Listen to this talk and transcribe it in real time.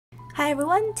Hi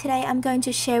everyone, today I'm going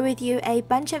to share with you a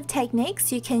bunch of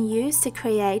techniques you can use to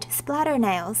create splatter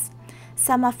nails.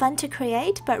 Some are fun to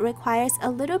create but requires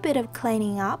a little bit of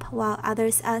cleaning up, while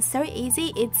others are so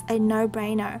easy it's a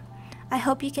no-brainer. I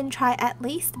hope you can try at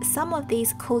least some of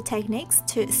these cool techniques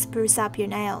to spruce up your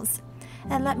nails.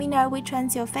 And let me know which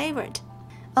one's your favorite.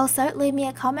 Also, leave me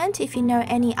a comment if you know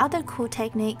any other cool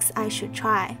techniques I should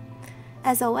try.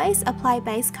 As always, apply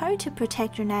base coat to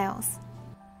protect your nails.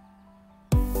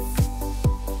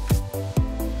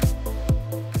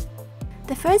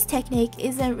 The first technique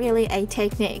isn't really a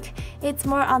technique, it's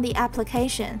more on the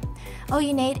application. All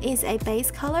you need is a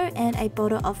base color and a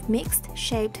bottle of mixed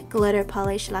shaped glitter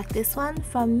polish like this one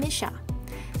from Missha.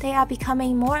 They are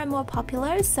becoming more and more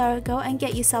popular, so go and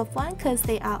get yourself one because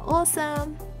they are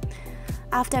awesome.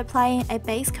 After applying a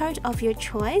base coat of your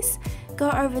choice,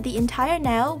 go over the entire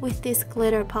nail with this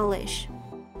glitter polish.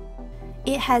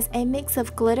 It has a mix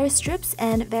of glitter strips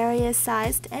and various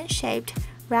sized and shaped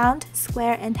round,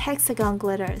 square, and hexagon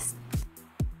glitters.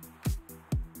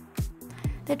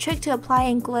 The trick to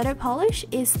applying glitter polish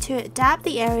is to dab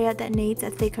the area that needs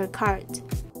a thicker coat.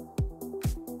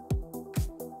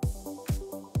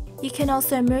 You can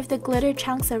also move the glitter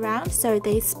chunks around so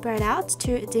they spread out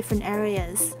to different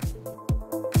areas.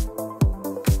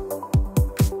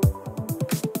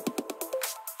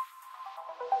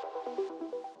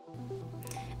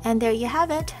 And there you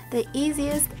have it, the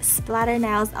easiest splatter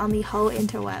nails on the whole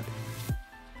interweb.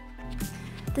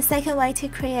 The second way to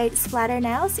create splatter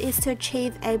nails is to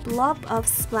achieve a blob of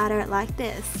splatter like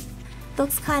this.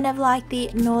 Looks kind of like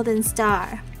the Northern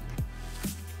Star.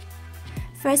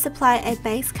 First, apply a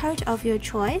base coat of your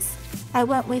choice. I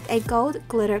went with a gold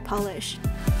glitter polish.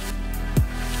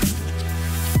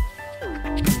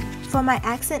 For my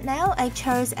accent nail, I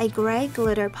chose a grey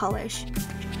glitter polish.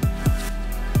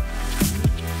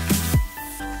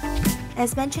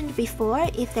 As mentioned before,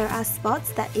 if there are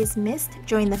spots that is missed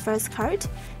during the first coat,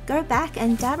 go back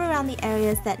and dab around the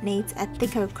areas that needs a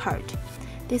thicker coat.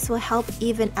 This will help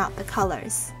even out the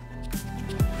colors.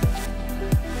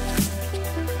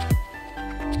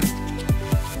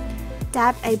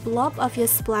 Dab a blob of your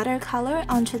splatter color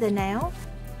onto the nail.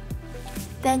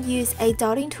 Then use a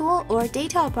dotting tool or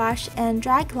detail brush and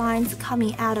drag lines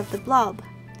coming out of the blob.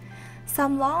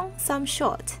 Some long, some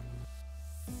short.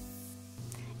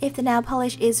 If the nail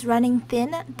polish is running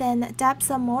thin, then dab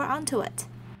some more onto it.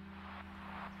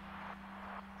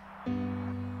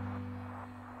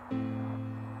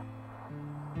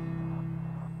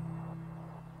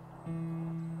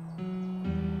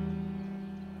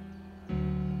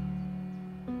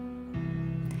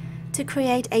 To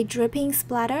create a dripping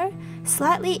splatter,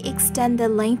 slightly extend the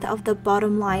length of the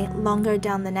bottom line longer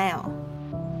down the nail.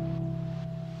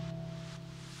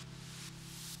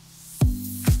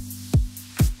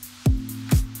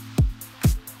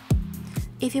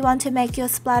 If you want to make your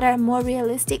splatter more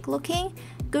realistic looking,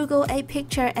 Google a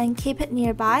picture and keep it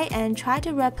nearby and try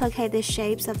to replicate the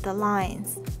shapes of the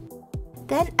lines.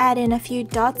 Then add in a few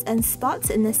dots and spots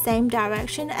in the same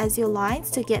direction as your lines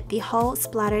to get the whole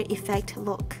splatter effect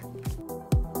look.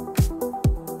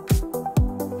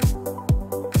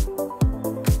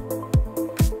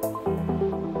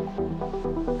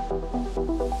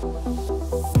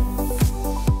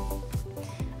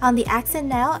 On the accent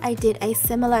nail, I did a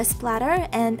similar splatter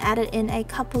and added in a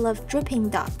couple of dripping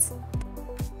dots.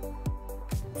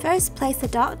 First, place a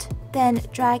dot, then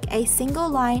drag a single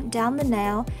line down the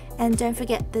nail and don't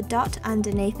forget the dot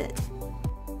underneath it.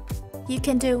 You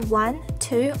can do 1,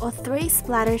 2, or 3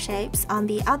 splatter shapes on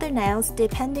the other nails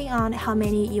depending on how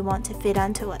many you want to fit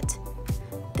onto it.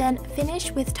 Then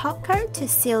finish with top coat to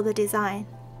seal the design.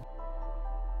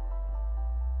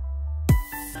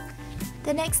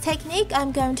 The next technique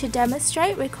I'm going to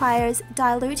demonstrate requires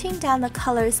diluting down the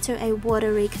colors to a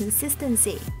watery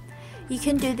consistency. You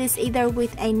can do this either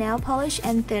with a nail polish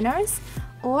and thinners,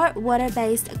 or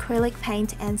water-based acrylic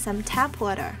paint and some tap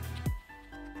water.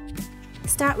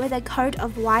 Start with a coat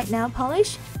of white nail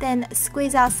polish, then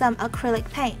squeeze out some acrylic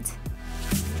paint.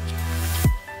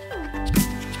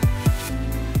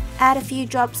 Add a few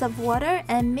drops of water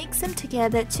and mix them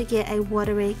together to get a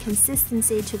watery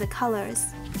consistency to the colors.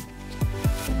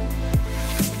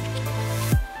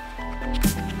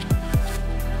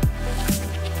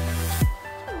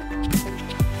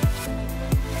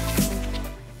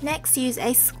 Next, use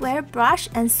a square brush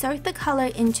and soak the color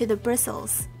into the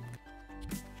bristles.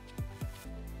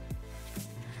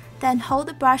 Then hold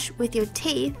the brush with your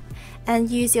teeth and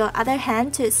use your other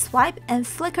hand to swipe and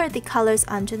flicker the colors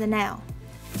onto the nail.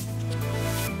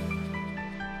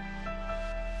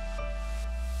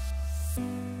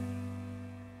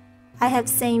 I have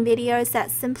seen videos that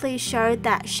simply showed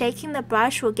that shaking the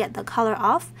brush will get the color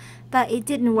off, but it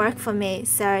didn't work for me,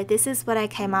 so this is what I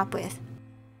came up with.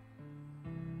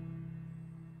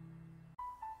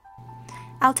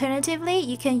 Alternatively,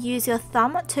 you can use your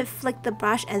thumb to flick the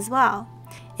brush as well.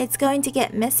 It's going to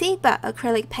get messy, but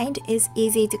acrylic paint is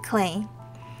easy to clean.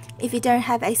 If you don't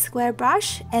have a square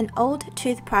brush, an old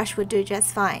toothbrush will do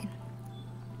just fine.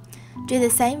 Do the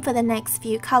same for the next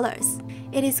few colors.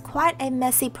 It is quite a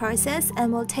messy process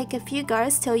and will take a few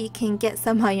goes till you can get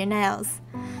some on your nails.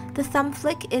 The thumb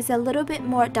flick is a little bit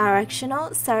more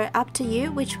directional, so up to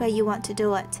you which way you want to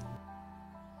do it.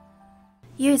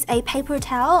 Use a paper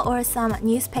towel or some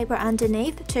newspaper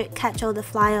underneath to catch all the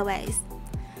flyaways.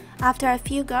 After a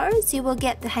few goes, you will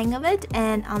get the hang of it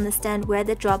and understand where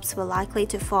the drops were likely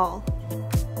to fall.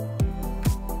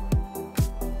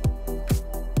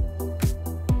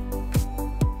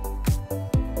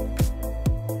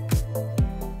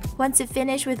 Once you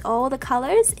finish with all the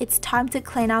colors, it's time to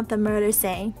clean up the murder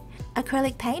scene.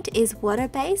 Acrylic paint is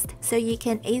water-based, so you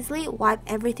can easily wipe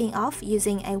everything off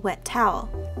using a wet towel.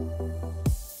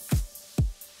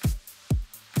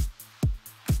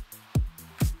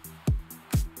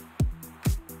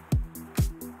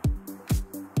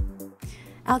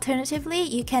 Alternatively,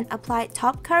 you can apply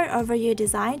top coat over your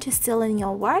design to seal in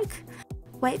your work.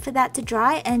 Wait for that to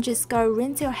dry and just go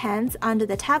rinse your hands under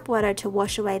the tap water to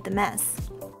wash away the mess.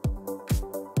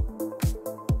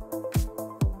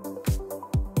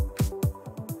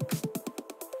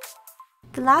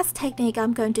 The last technique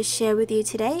I'm going to share with you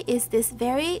today is this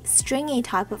very stringy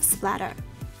type of splatter.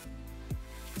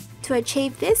 To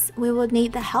achieve this, we will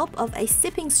need the help of a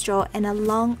sipping straw and a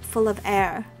lung full of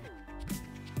air.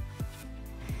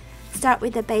 Start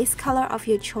with the base color of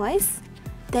your choice,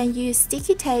 then use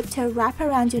sticky tape to wrap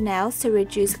around your nails to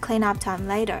reduce cleanup time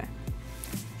later.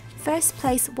 First,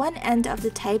 place one end of the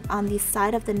tape on the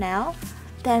side of the nail,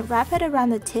 then wrap it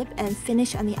around the tip and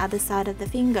finish on the other side of the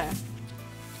finger.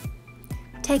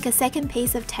 Take a second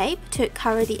piece of tape to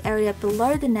cover the area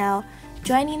below the nail,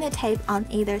 joining the tape on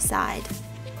either side.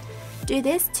 Do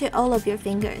this to all of your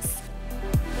fingers.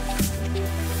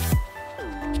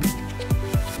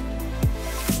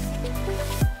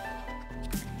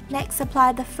 Next,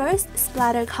 apply the first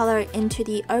splatter color into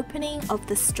the opening of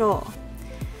the straw.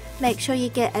 Make sure you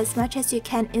get as much as you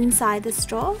can inside the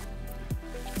straw.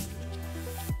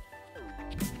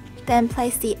 Then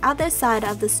place the other side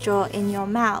of the straw in your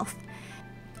mouth.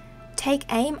 Take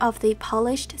aim of the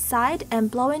polished side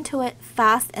and blow into it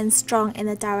fast and strong in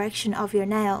the direction of your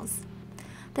nails.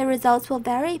 The results will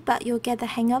vary, but you'll get the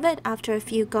hang of it after a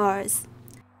few goes.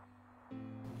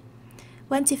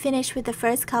 Once you finish with the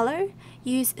first color,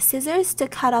 use scissors to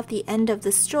cut off the end of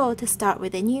the straw to start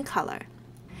with a new color.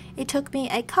 It took me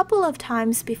a couple of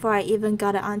times before I even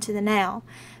got it onto the nail,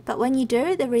 but when you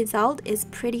do, the result is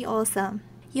pretty awesome.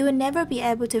 You will never be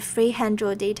able to freehand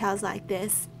draw details like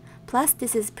this. Plus,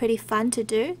 this is pretty fun to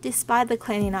do despite the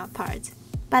cleaning up part.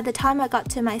 By the time I got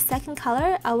to my second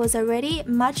color, I was already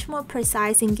much more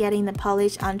precise in getting the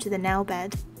polish onto the nail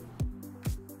bed.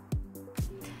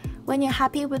 When you're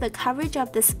happy with the coverage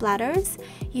of the splatters,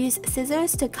 use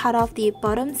scissors to cut off the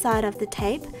bottom side of the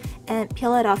tape and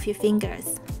peel it off your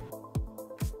fingers.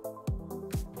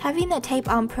 Having the tape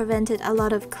on prevented a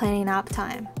lot of cleaning up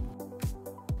time.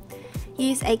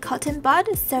 Use a cotton bud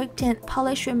soaked in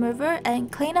polish remover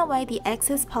and clean away the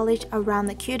excess polish around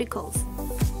the cuticles.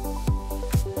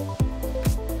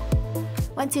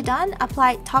 Once you're done,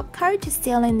 apply top coat to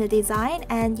seal in the design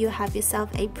and you have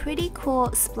yourself a pretty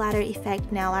cool splatter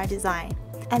effect nail art design.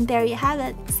 And there you have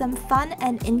it, some fun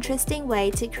and interesting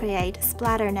way to create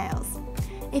splatter nails.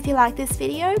 If you like this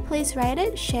video, please rate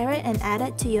it, share it and add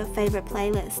it to your favorite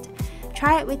playlist.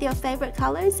 Try it with your favorite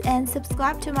colors and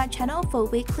subscribe to my channel for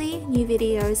weekly new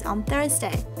videos on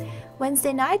Thursday,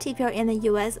 Wednesday night if you're in the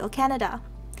US or Canada.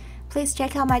 Please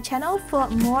check out my channel for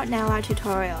more nail art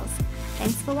tutorials.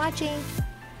 Thanks for watching!